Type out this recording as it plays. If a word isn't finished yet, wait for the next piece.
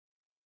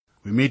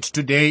We meet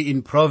today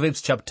in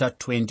Proverbs chapter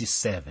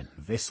 27,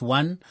 verse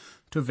 1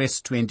 to verse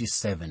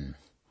 27.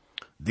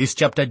 This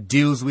chapter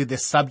deals with the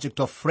subject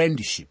of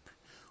friendship.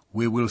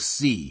 We will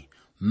see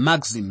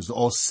maxims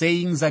or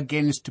sayings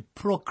against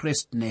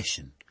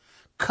procrastination,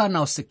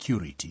 carnal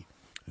security,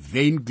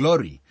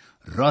 vainglory,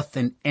 wrath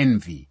and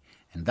envy.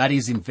 And that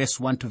is in verse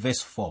 1 to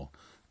verse 4.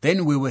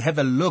 Then we will have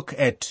a look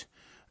at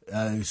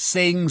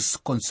sayings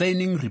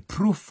concerning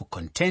reproof,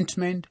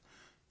 contentment,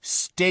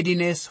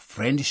 steadiness,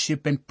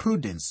 friendship and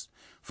prudence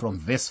from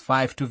verse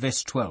 5 to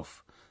verse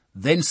 12.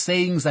 Then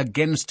sayings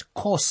against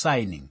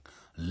co-signing,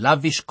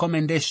 lavish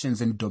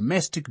commendations and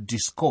domestic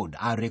discord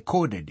are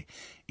recorded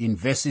in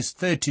verses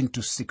 13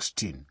 to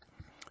 16.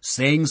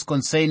 Sayings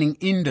concerning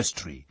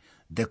industry,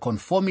 the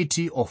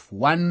conformity of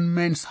one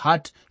man's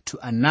heart to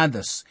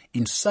another's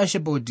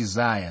insatiable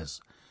desires,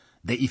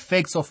 the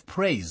effects of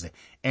praise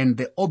and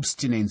the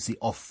obstinacy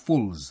of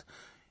fools.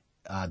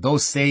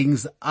 Those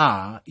sayings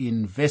are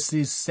in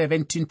verses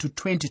 17 to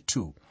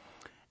 22.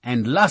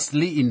 And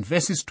lastly, in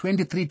verses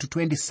 23 to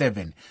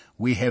 27,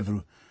 we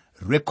have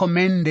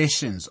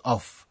recommendations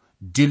of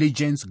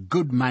diligence,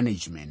 good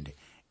management,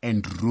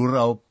 and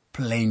rural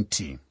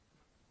plenty.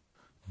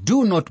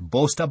 Do not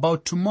boast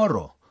about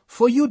tomorrow,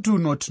 for you do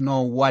not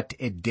know what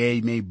a day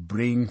may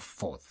bring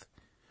forth.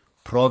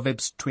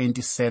 Proverbs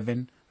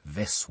 27,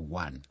 verse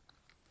 1.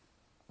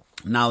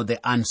 Now the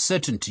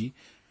uncertainty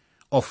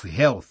of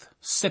health,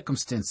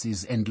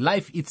 circumstances, and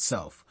life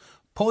itself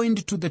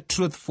point to the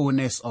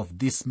truthfulness of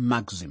this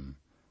maxim.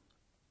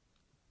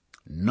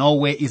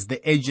 Nowhere is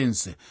the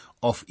agency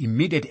of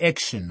immediate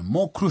action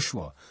more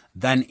crucial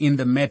than in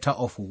the matter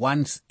of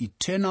one's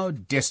eternal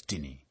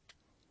destiny.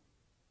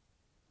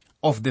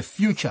 Of the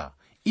future,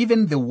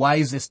 even the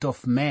wisest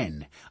of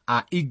men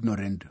are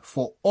ignorant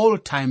for all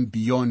time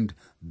beyond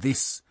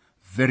this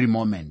very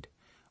moment.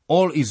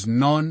 All is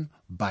known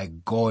by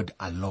God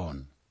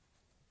alone.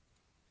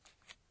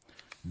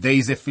 There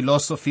is a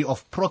philosophy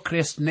of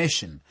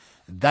procrastination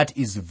that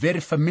is very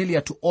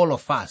familiar to all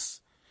of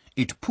us.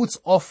 It puts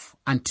off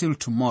until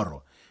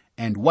tomorrow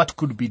and what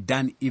could be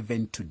done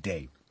even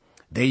today.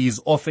 There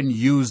is often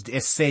used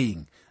a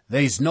saying,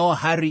 there is no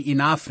hurry in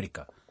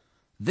Africa.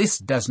 This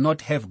does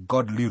not have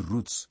godly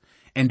roots,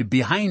 and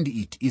behind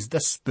it is the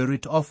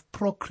spirit of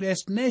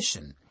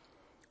procrastination.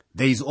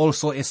 There is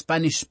also a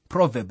Spanish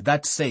proverb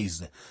that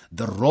says,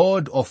 the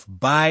road of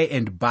by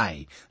and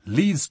by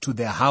leads to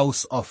the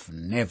house of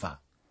never.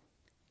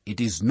 It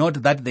is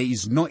not that there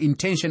is no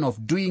intention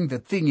of doing the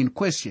thing in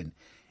question.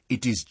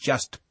 It is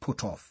just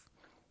put off.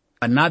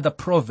 Another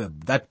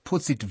proverb that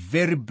puts it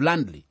very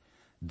bluntly,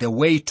 the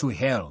way to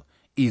hell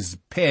is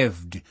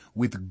paved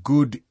with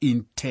good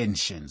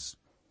intentions.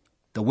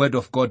 The word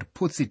of God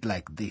puts it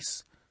like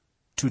this.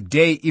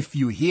 Today, if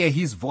you hear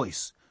his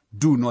voice,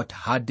 do not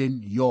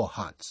harden your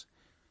hearts.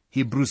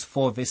 Hebrews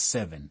 4 verse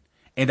 7.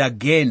 And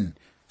again,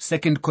 2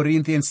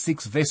 Corinthians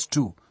 6 verse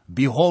 2.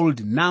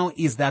 Behold, now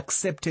is the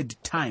accepted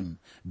time.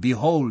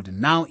 Behold,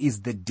 now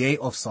is the day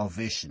of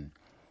salvation.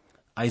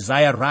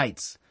 Isaiah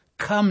writes,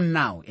 come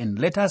now and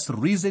let us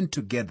reason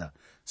together,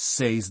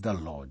 says the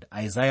Lord.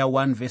 Isaiah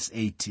 1 verse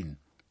 18.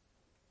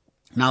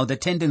 Now the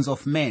tendency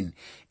of men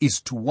is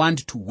to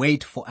want to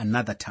wait for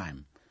another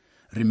time.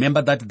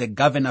 Remember that the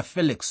governor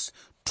Felix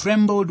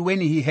trembled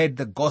when he heard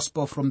the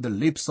gospel from the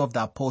lips of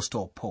the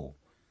apostle Paul.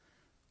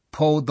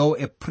 Paul, though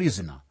a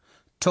prisoner,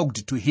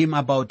 talked to him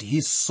about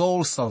his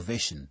soul's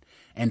salvation,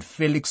 and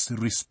Felix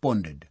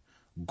responded,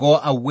 go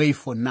away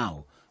for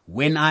now.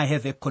 When I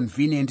have a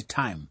convenient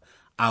time,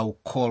 I'll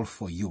call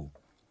for you.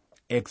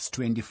 Acts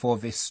 24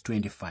 verse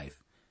 25.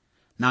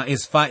 Now,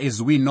 as far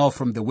as we know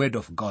from the word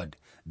of God,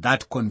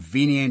 that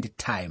convenient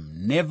time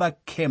never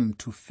came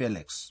to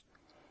Felix.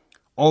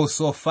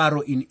 Also, Pharaoh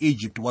in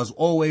Egypt was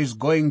always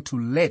going to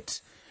let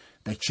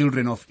the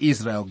children of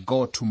Israel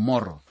go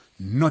tomorrow,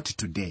 not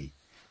today.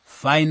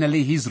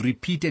 Finally, his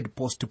repeated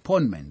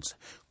postponements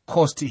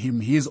cost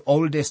him his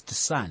oldest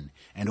son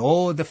and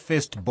all the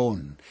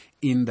firstborn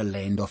in the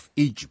land of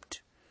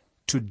Egypt.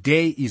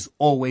 Today is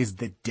always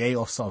the day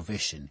of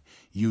salvation.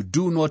 You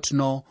do not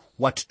know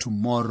what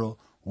tomorrow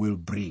will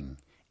bring.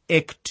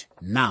 Act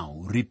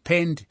now.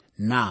 Repent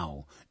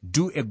now.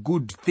 Do a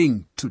good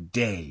thing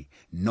today,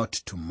 not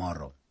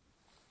tomorrow.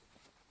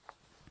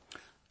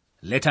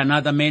 Let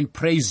another man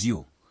praise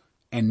you,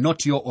 and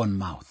not your own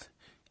mouth.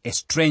 A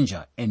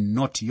stranger, and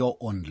not your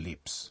own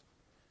lips.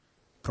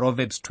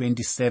 Proverbs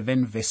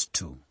 27 verse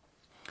 2.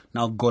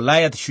 Now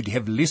Goliath should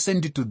have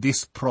listened to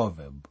this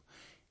proverb.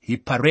 He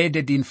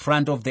paraded in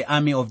front of the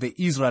army of the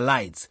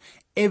Israelites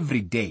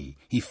every day.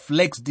 He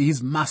flexed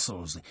his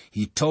muscles.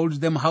 He told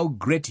them how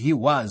great he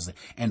was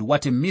and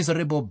what a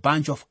miserable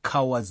bunch of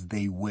cowards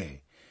they were.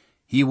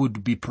 He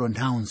would be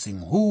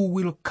pronouncing, who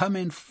will come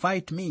and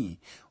fight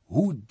me?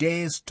 Who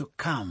dares to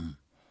come?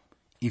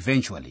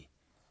 Eventually,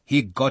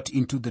 he got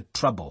into the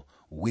trouble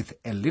with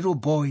a little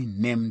boy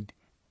named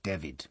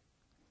David.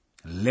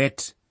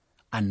 Let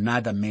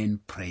another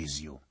man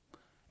praise you,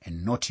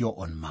 and not your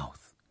own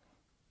mouth.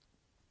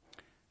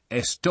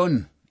 A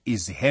stone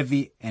is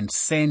heavy and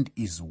sand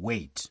is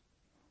weight.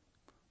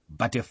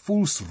 but a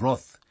fool's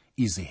wrath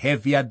is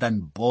heavier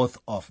than both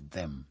of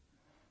them.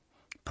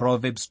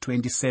 Proverbs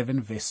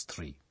 27 verse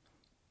 3.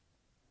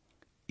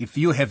 If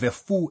you have a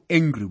fool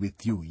angry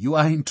with you, you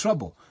are in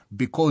trouble,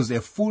 because a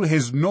fool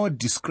has no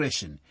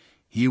discretion.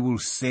 He will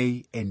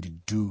say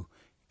and do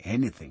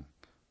anything.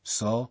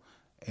 So,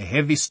 a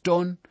heavy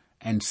stone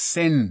and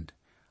sand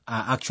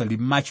are actually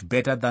much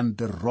better than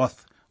the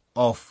wrath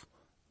of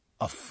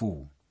a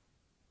fool.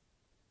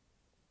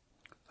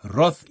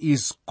 Wrath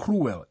is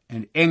cruel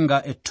and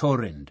anger a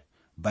torrent,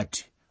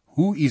 but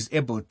who is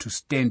able to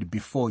stand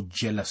before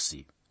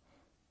jealousy?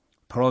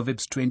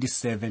 Proverbs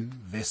 27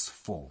 verse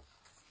 4.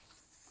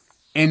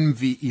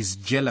 Envy is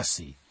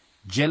jealousy.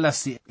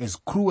 Jealousy as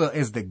cruel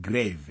as the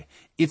grave.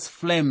 Its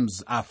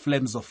flames are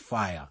flames of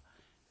fire,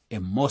 a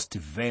most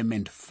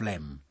vehement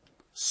flame.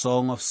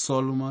 Song of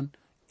Solomon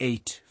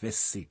 8 verse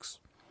 6.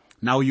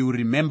 Now you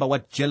remember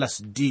what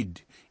jealousy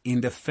did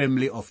in the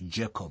family of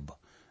Jacob.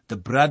 The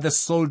brothers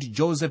sold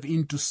Joseph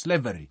into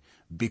slavery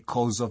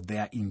because of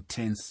their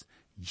intense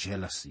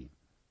jealousy.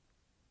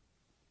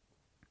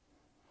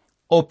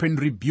 Open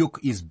rebuke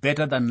is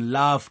better than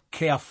love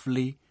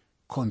carefully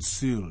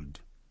concealed.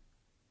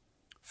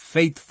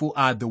 Faithful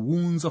are the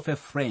wounds of a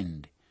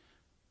friend,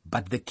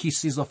 but the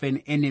kisses of an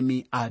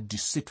enemy are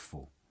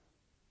deceitful.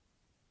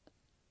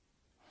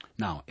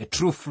 Now, a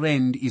true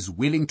friend is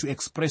willing to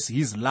express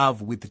his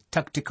love with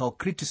tactical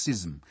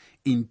criticism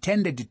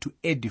intended to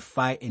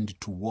edify and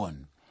to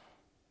warn.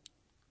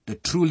 The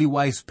truly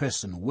wise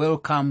person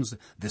welcomes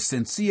the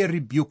sincere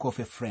rebuke of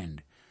a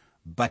friend,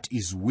 but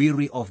is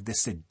weary of the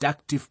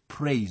seductive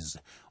praise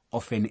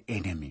of an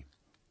enemy.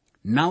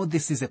 Now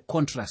this is a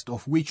contrast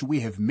of which we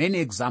have many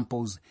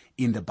examples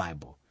in the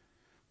Bible.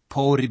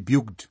 Paul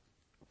rebuked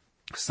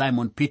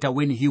Simon Peter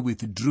when he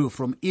withdrew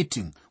from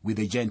eating with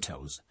the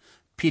Gentiles.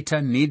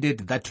 Peter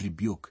needed that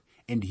rebuke,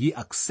 and he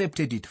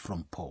accepted it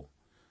from Paul.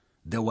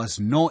 There was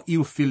no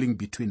ill feeling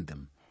between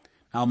them.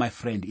 Now, my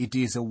friend, it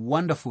is a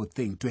wonderful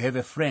thing to have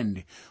a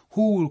friend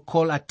who will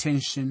call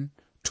attention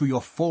to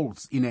your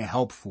faults in a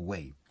helpful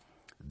way.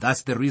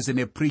 That's the reason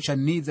a preacher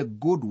needs a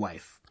good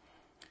wife.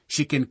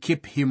 She can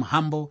keep him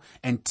humble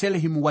and tell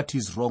him what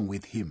is wrong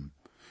with him.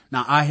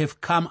 Now, I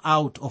have come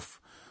out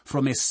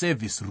from a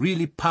service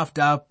really puffed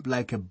up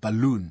like a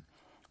balloon.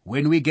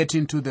 When we get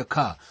into the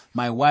car,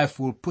 my wife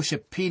will push a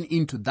pin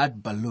into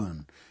that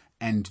balloon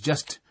and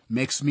just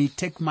makes me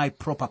take my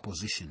proper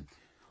position.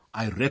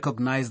 I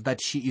recognize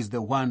that she is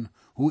the one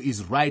who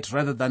is right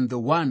rather than the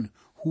one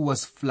who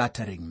was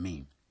flattering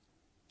me.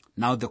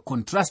 Now, the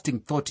contrasting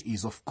thought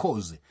is, of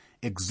course,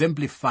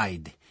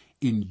 exemplified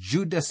in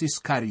Judas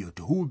Iscariot,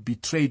 who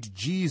betrayed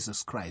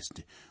Jesus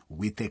Christ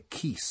with a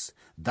kiss.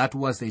 That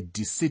was a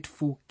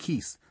deceitful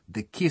kiss.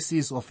 The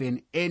kisses of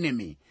an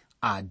enemy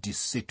are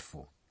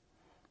deceitful.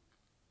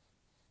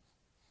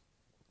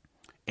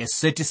 A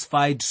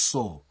satisfied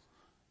soul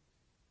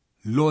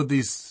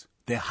loathes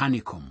the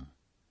honeycomb,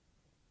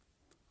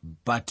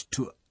 but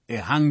to a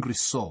hungry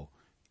soul,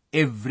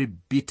 every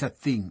bitter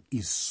thing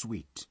is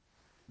sweet.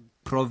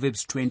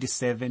 Proverbs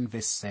 27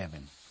 verse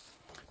 7.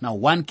 Now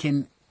one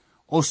can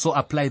also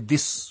apply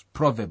this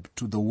proverb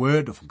to the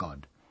word of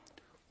God.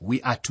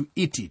 We are to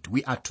eat it,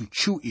 we are to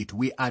chew it,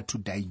 we are to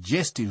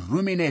digest it,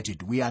 ruminate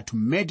it, we are to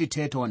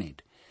meditate on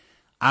it.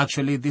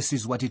 Actually, this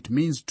is what it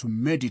means to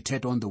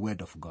meditate on the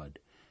word of God.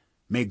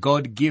 May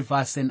God give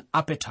us an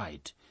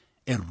appetite,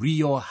 a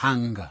real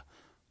hunger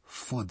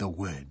for the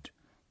word.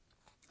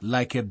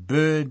 Like a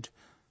bird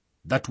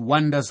that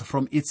wanders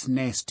from its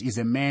nest is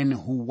a man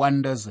who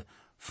wanders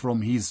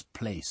from his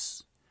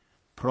place.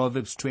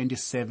 Proverbs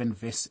 27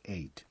 verse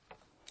 8.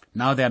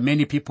 Now there are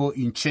many people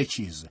in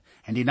churches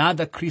and in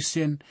other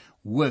Christian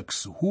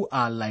works who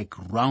are like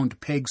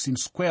round pegs in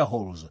square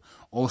holes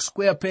or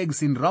square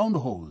pegs in round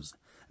holes.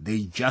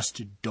 They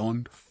just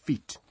don't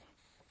fit.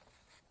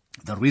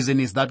 The reason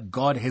is that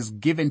God has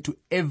given to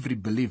every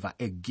believer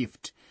a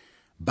gift,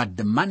 but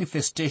the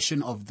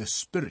manifestation of the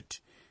Spirit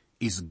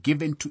is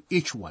given to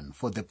each one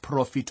for the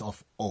profit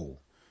of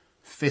all.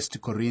 1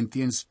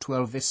 Corinthians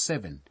 12 verse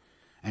 7.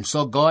 And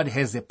so God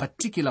has a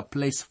particular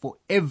place for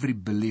every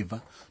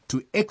believer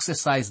to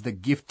exercise the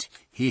gift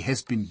he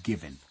has been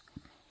given.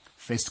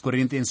 1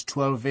 Corinthians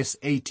 12 verse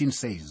 18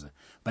 says,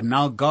 But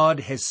now God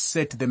has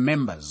set the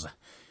members,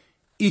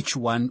 each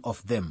one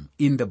of them,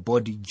 in the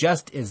body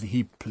just as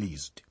he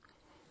pleased.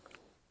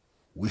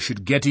 We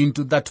should get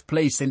into that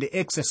place and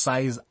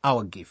exercise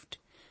our gift.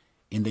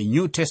 In the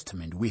New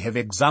Testament, we have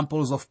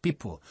examples of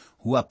people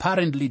who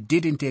apparently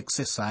didn't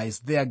exercise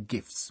their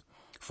gifts.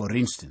 For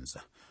instance,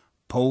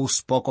 Paul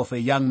spoke of a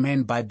young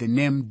man by the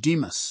name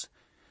Demas.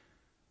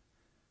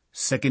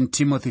 2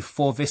 Timothy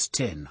 4 verse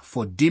 10,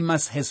 For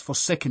Demas has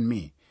forsaken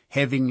me,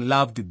 having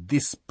loved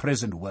this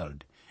present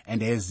world,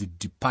 and has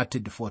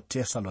departed for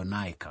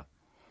Thessalonica.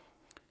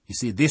 You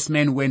see, this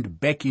man went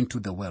back into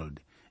the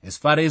world. As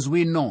far as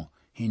we know,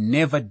 he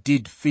never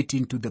did fit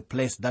into the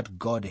place that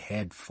God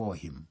had for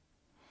him.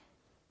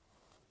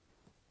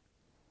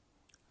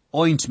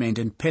 Ointment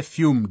and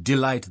perfume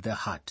delight the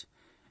heart,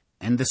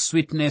 and the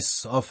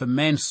sweetness of a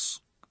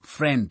man's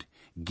friend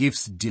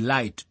gives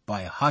delight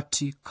by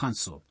hearty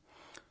counsel.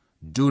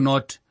 Do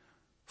not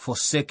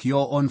forsake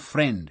your own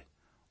friend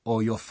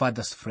or your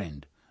father's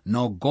friend,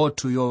 nor go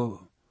to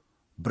your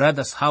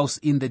brother's house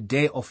in the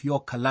day of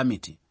your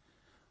calamity.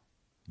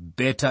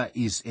 Better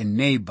is a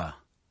neighbor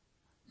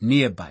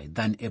nearby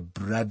than a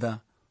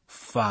brother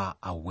far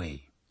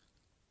away.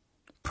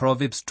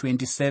 Proverbs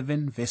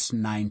 27 verse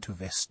 9 to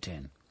verse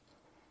 10.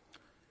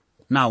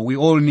 Now, we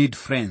all need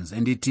friends,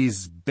 and it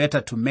is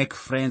better to make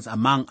friends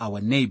among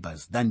our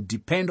neighbors than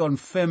depend on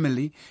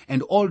family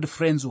and old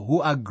friends who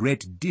are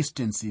great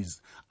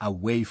distances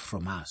away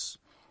from us.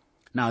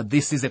 Now,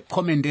 this is a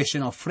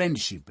commendation of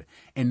friendship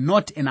and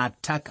not an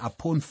attack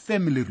upon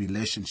family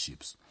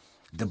relationships.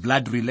 The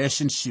blood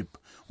relationship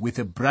with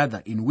a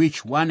brother in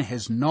which one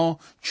has no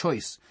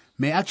choice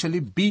may actually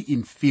be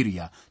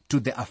inferior to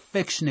the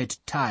affectionate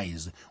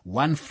ties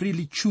one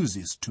freely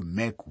chooses to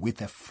make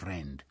with a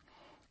friend.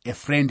 A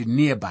friend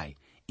nearby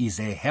is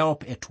a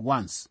help at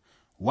once,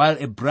 while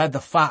a brother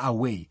far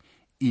away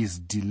is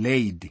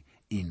delayed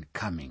in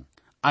coming.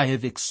 I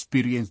have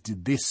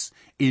experienced this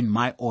in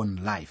my own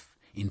life.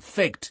 In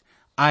fact,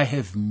 I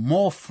have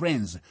more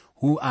friends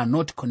who are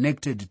not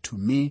connected to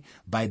me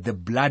by the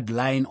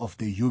bloodline of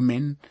the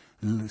human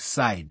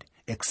side,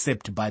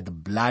 except by the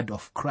blood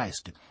of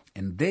Christ.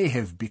 And they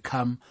have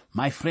become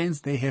my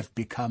friends, they have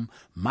become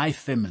my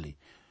family.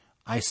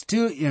 I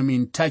still am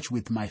in touch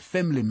with my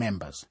family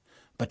members.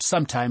 But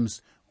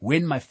sometimes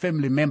when my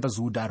family members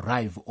would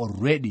arrive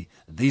already,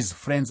 these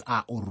friends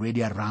are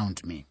already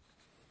around me.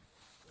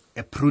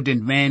 A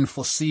prudent man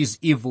foresees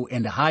evil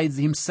and hides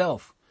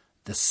himself.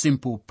 The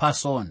simple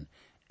pass on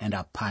and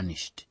are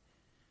punished.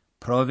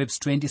 Proverbs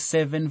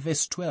 27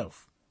 verse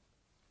 12.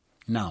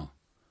 Now,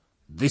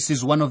 this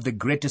is one of the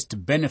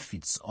greatest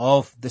benefits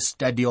of the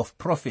study of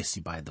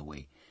prophecy, by the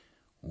way.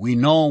 We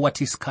know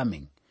what is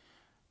coming.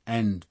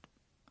 And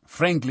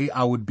frankly,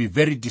 I would be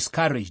very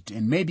discouraged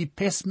and maybe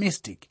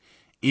pessimistic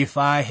if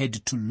I had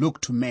to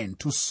look to men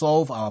to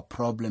solve our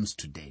problems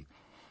today.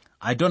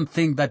 I don't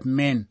think that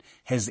man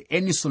has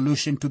any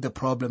solution to the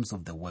problems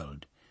of the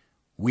world.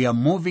 We are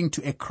moving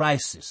to a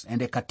crisis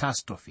and a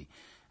catastrophe,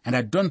 and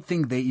I don't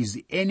think there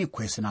is any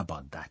question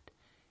about that.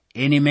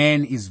 Any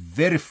man is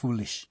very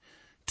foolish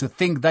to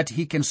think that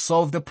he can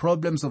solve the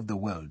problems of the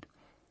world.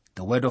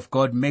 The Word of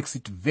God makes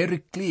it very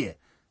clear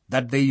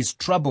that there is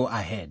trouble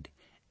ahead,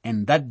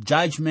 and that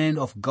judgment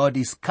of God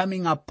is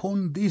coming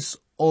upon this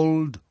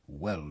old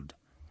world.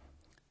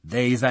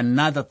 There is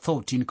another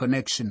thought in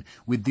connection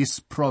with this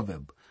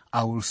proverb.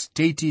 I will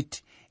state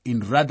it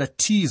in rather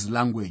tease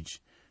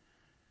language.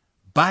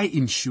 Buy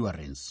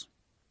insurance.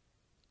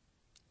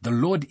 The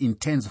Lord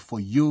intends for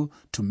you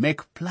to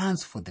make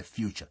plans for the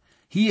future.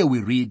 Here we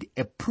read,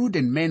 a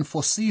prudent man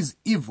foresees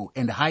evil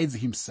and hides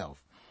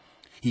himself.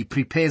 He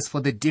prepares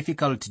for the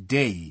difficult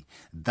day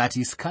that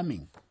is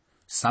coming.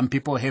 Some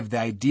people have the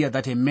idea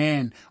that a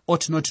man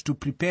ought not to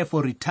prepare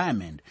for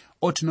retirement,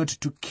 ought not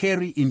to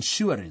carry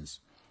insurance.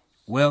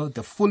 Well,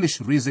 the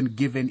foolish reason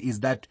given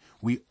is that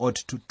we ought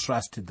to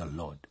trust the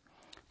Lord.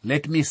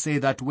 Let me say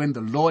that when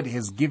the Lord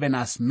has given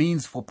us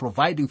means for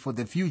providing for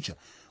the future,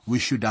 we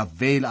should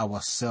avail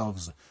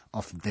ourselves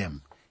of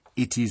them.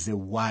 It is a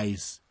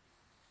wise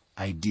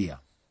idea.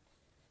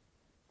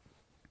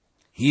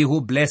 He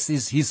who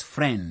blesses his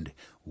friend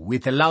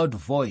with a loud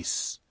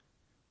voice,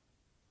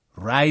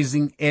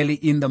 rising early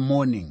in the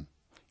morning,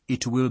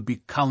 it will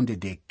be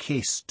counted a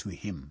case to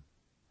him.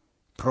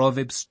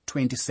 Proverbs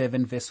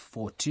 27 verse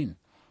 14.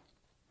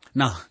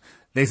 Now,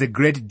 there's a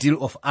great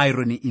deal of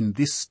irony in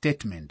this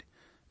statement.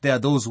 There are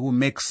those who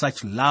make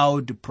such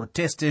loud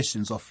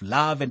protestations of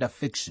love and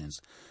affections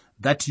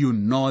that you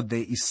know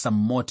there is some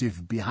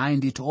motive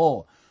behind it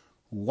all.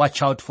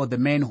 Watch out for the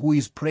man who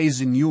is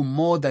praising you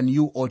more than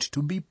you ought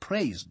to be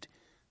praised.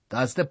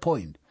 That's the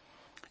point.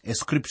 A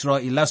scriptural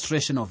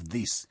illustration of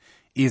this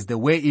is the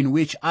way in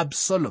which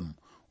Absalom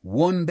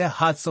won the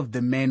hearts of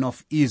the men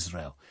of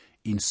Israel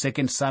in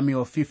 2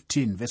 Samuel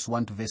 15 verse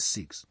 1 to verse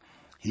 6.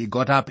 He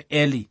got up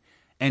early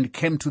and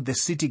came to the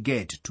city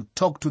gate to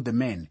talk to the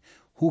men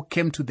who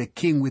came to the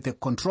king with a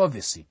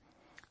controversy.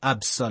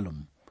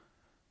 Absalom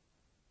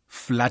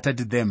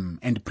flattered them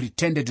and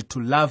pretended to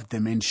love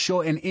them and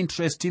show an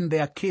interest in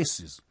their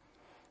cases.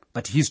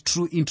 But his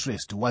true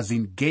interest was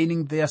in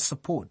gaining their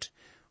support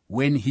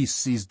when he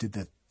seized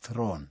the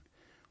throne.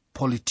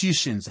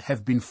 Politicians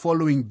have been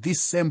following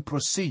this same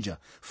procedure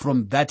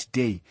from that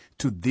day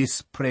to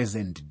this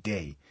present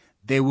day.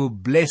 They will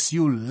bless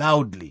you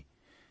loudly,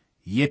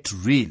 yet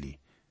really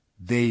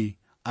they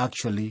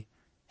actually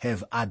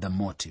have other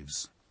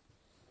motives.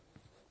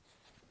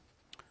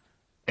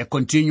 A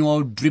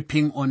continual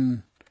dripping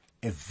on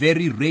a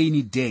very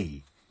rainy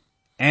day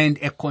and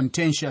a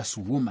contentious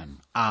woman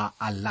are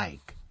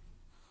alike.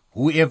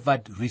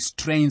 Whoever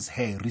restrains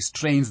her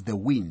restrains the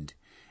wind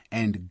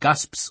and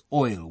gasps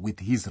oil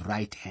with his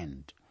right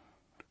hand.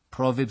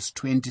 Proverbs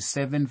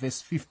 27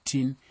 verse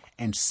 15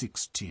 and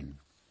 16.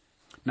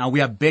 Now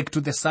we are back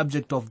to the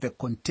subject of the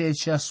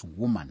contentious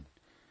woman.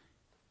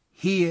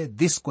 Here,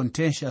 this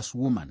contentious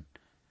woman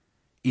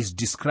is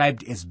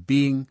described as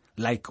being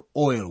like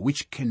oil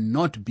which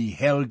cannot be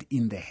held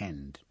in the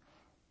hand.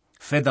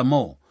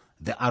 Furthermore,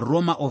 the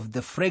aroma of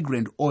the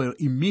fragrant oil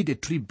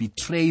immediately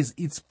betrays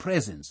its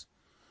presence.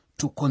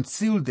 To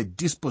conceal the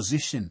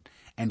disposition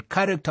and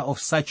character of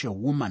such a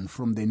woman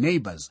from the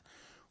neighbors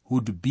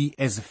would be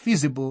as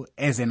feasible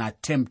as an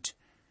attempt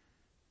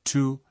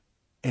to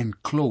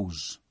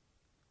enclose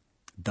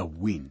the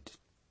wind.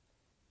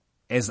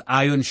 As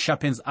iron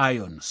sharpens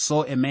iron,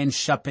 so a man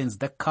sharpens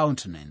the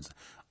countenance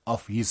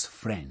of his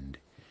friend.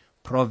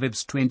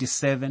 Proverbs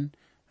 27,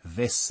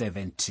 verse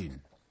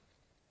 17.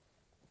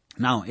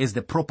 Now, as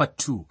the proper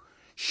tool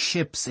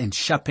shapes and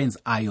sharpens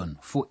iron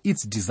for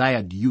its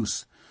desired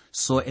use,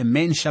 so a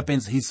man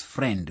sharpens his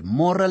friend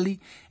morally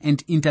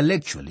and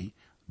intellectually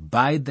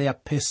by their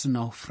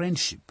personal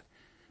friendship.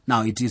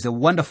 Now, it is a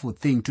wonderful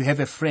thing to have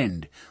a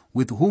friend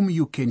with whom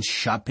you can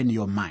sharpen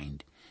your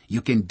mind.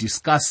 You can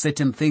discuss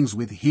certain things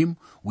with him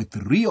with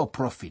real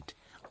profit.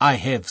 I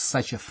have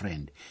such a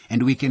friend,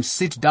 and we can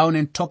sit down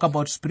and talk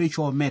about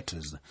spiritual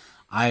matters.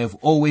 I have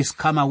always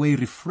come away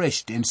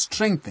refreshed and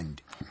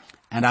strengthened,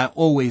 and I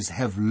always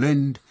have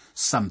learned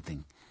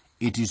something.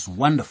 It is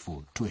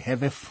wonderful to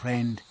have a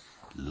friend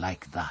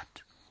like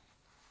that.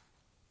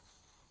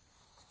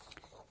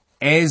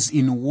 As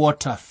in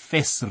water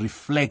face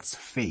reflects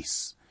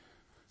face,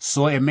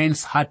 so a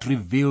man's heart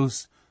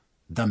reveals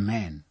the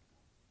man.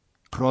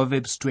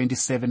 Proverbs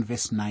 27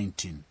 verse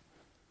 19.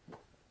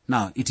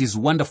 Now, it is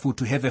wonderful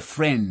to have a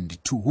friend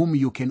to whom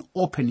you can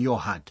open your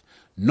heart,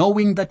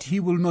 knowing that he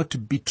will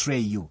not betray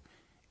you.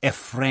 A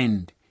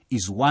friend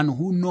is one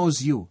who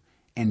knows you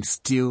and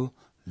still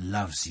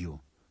loves you.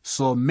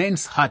 So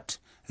man's heart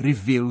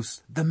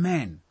reveals the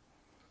man.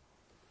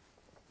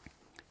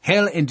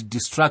 Hell and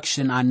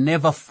destruction are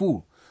never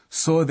full,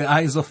 so the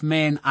eyes of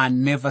man are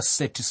never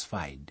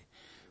satisfied.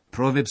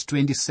 Proverbs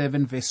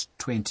 27 verse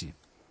 20.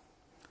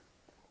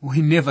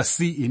 We never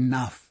see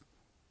enough.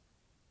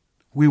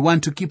 We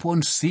want to keep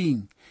on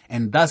seeing,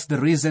 and that's the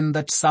reason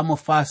that some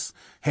of us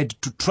had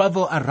to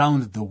travel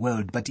around the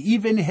world. But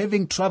even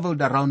having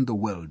traveled around the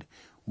world,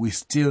 we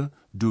still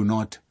do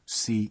not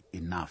see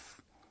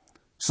enough.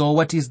 So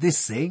what is this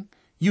saying?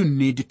 You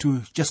need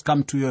to just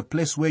come to a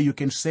place where you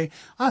can say,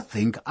 I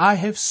think I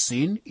have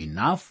seen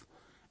enough,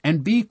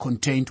 and be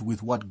content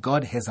with what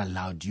God has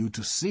allowed you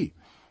to see.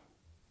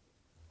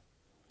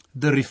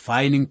 The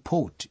refining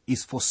pot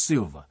is for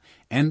silver,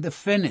 and the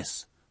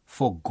furnace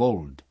for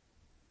gold.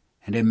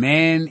 And a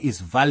man is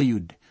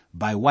valued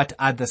by what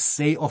others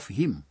say of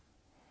him.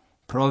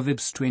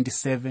 Proverbs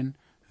 27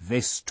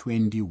 verse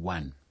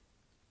 21.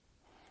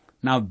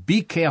 Now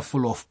be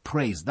careful of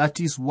praise. That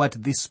is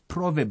what this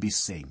proverb is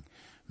saying.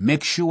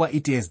 Make sure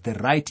it has the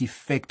right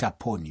effect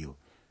upon you.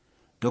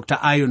 Dr.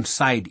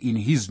 Ironside, in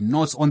his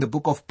notes on the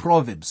book of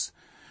Proverbs,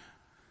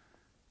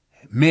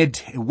 made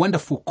a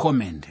wonderful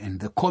comment, and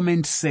the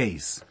comment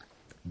says,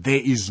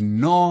 there is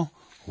no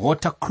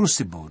hotter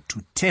crucible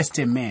to test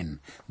a man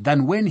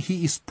than when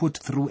he is put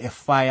through a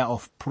fire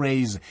of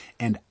praise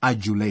and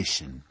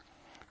adulation.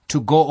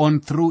 To go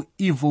on through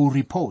evil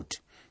report,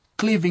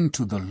 cleaving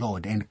to the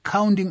Lord and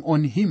counting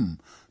on him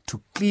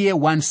to clear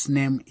one's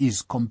name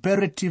is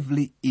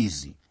comparatively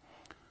easy,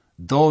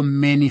 though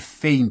many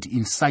faint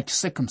in such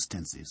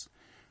circumstances.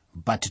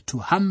 But to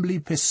humbly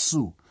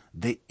pursue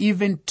the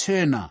even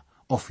turner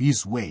of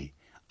his way,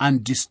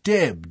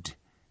 undisturbed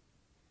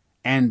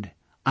and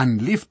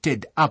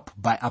unlifted up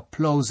by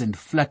applause and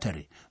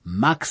flattery,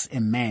 marks a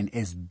man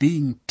as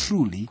being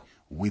truly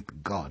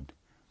with God.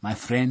 My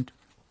friend,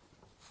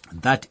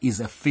 that is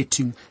a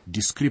fitting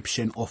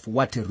description of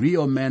what a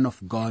real man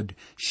of God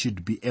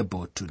should be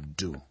able to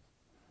do.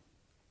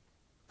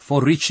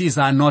 For riches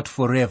are not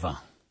forever,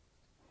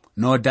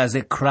 nor does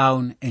a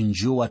crown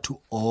endure to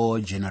all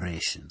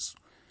generations.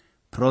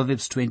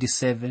 Proverbs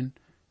 27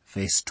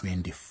 verse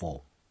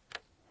 24.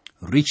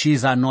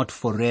 Riches are not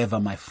forever,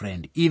 my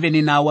friend. Even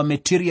in our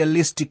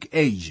materialistic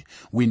age,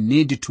 we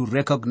need to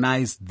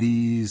recognize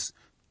these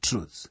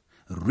truths.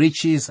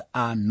 Riches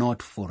are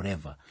not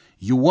forever.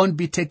 You won't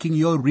be taking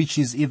your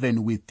riches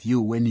even with you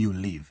when you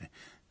leave.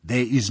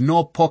 There is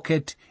no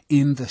pocket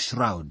in the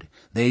shroud.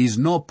 There is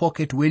no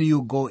pocket when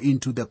you go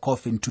into the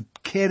coffin to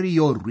carry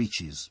your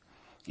riches.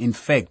 In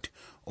fact,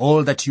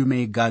 all that you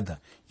may gather,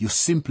 you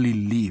simply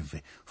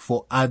leave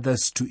for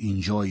others to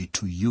enjoy,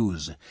 to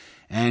use.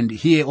 And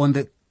here on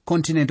the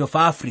continent of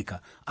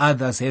Africa,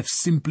 others have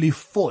simply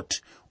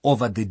fought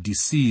over the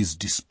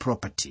deceased's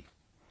property.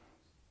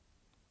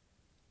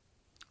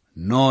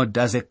 Nor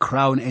does a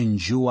crown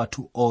endure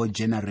to all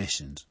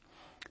generations.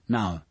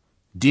 Now,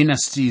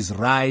 dynasties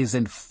rise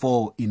and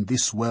fall in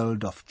this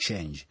world of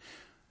change.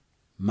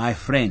 My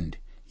friend,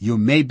 you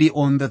may be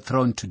on the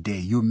throne today.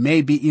 You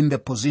may be in the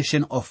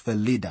position of a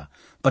leader,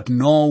 but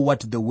know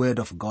what the word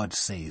of God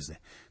says.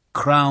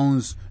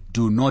 Crowns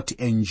do not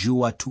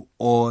endure to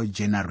all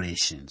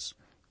generations.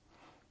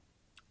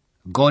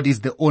 God is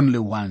the only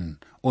one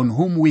on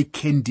whom we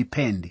can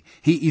depend.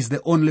 He is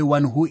the only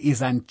one who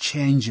is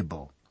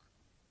unchangeable.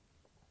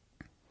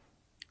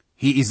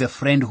 He is a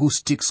friend who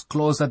sticks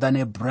closer than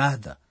a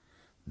brother.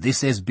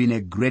 This has been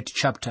a great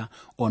chapter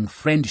on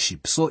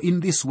friendship. So in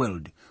this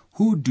world,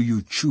 who do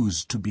you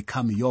choose to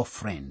become your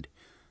friend?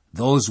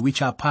 Those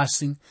which are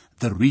passing,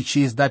 the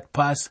riches that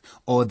pass,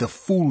 or the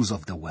fools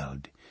of the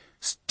world?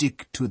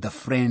 Stick to the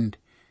friend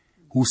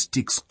who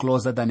sticks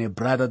closer than a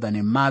brother, than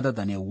a mother,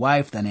 than a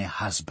wife, than a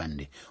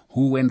husband,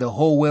 who when the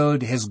whole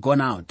world has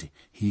gone out,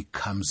 he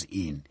comes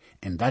in.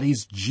 And that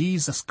is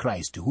Jesus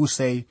Christ, who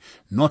say,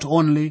 not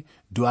only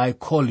do I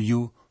call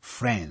you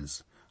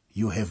friends,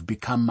 you have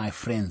become my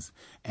friends,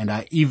 and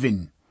I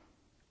even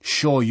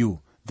show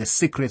you the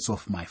secrets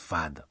of my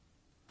Father.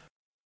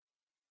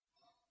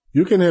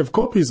 You can have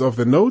copies of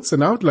the notes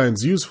and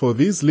outlines used for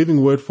these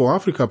Living Word for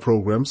Africa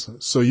programs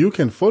so you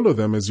can follow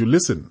them as you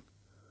listen.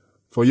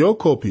 For your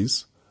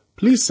copies,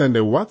 please send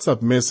a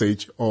WhatsApp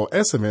message or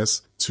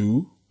SMS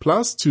to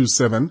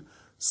 +27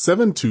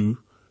 72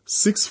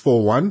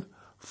 641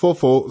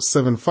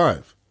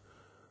 4475.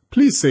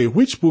 Please say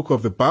which book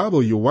of the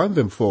Bible you want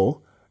them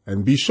for,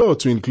 and be sure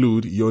to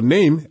include your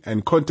name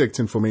and contact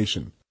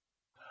information.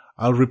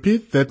 I'll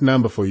repeat that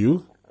number for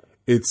you.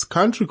 It's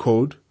country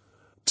code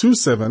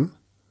 27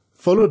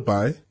 followed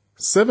by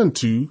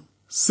 72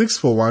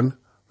 641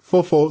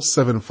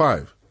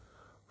 4475.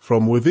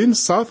 From within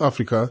South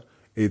Africa,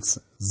 it's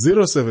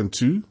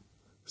 072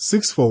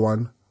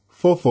 641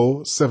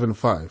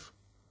 4475.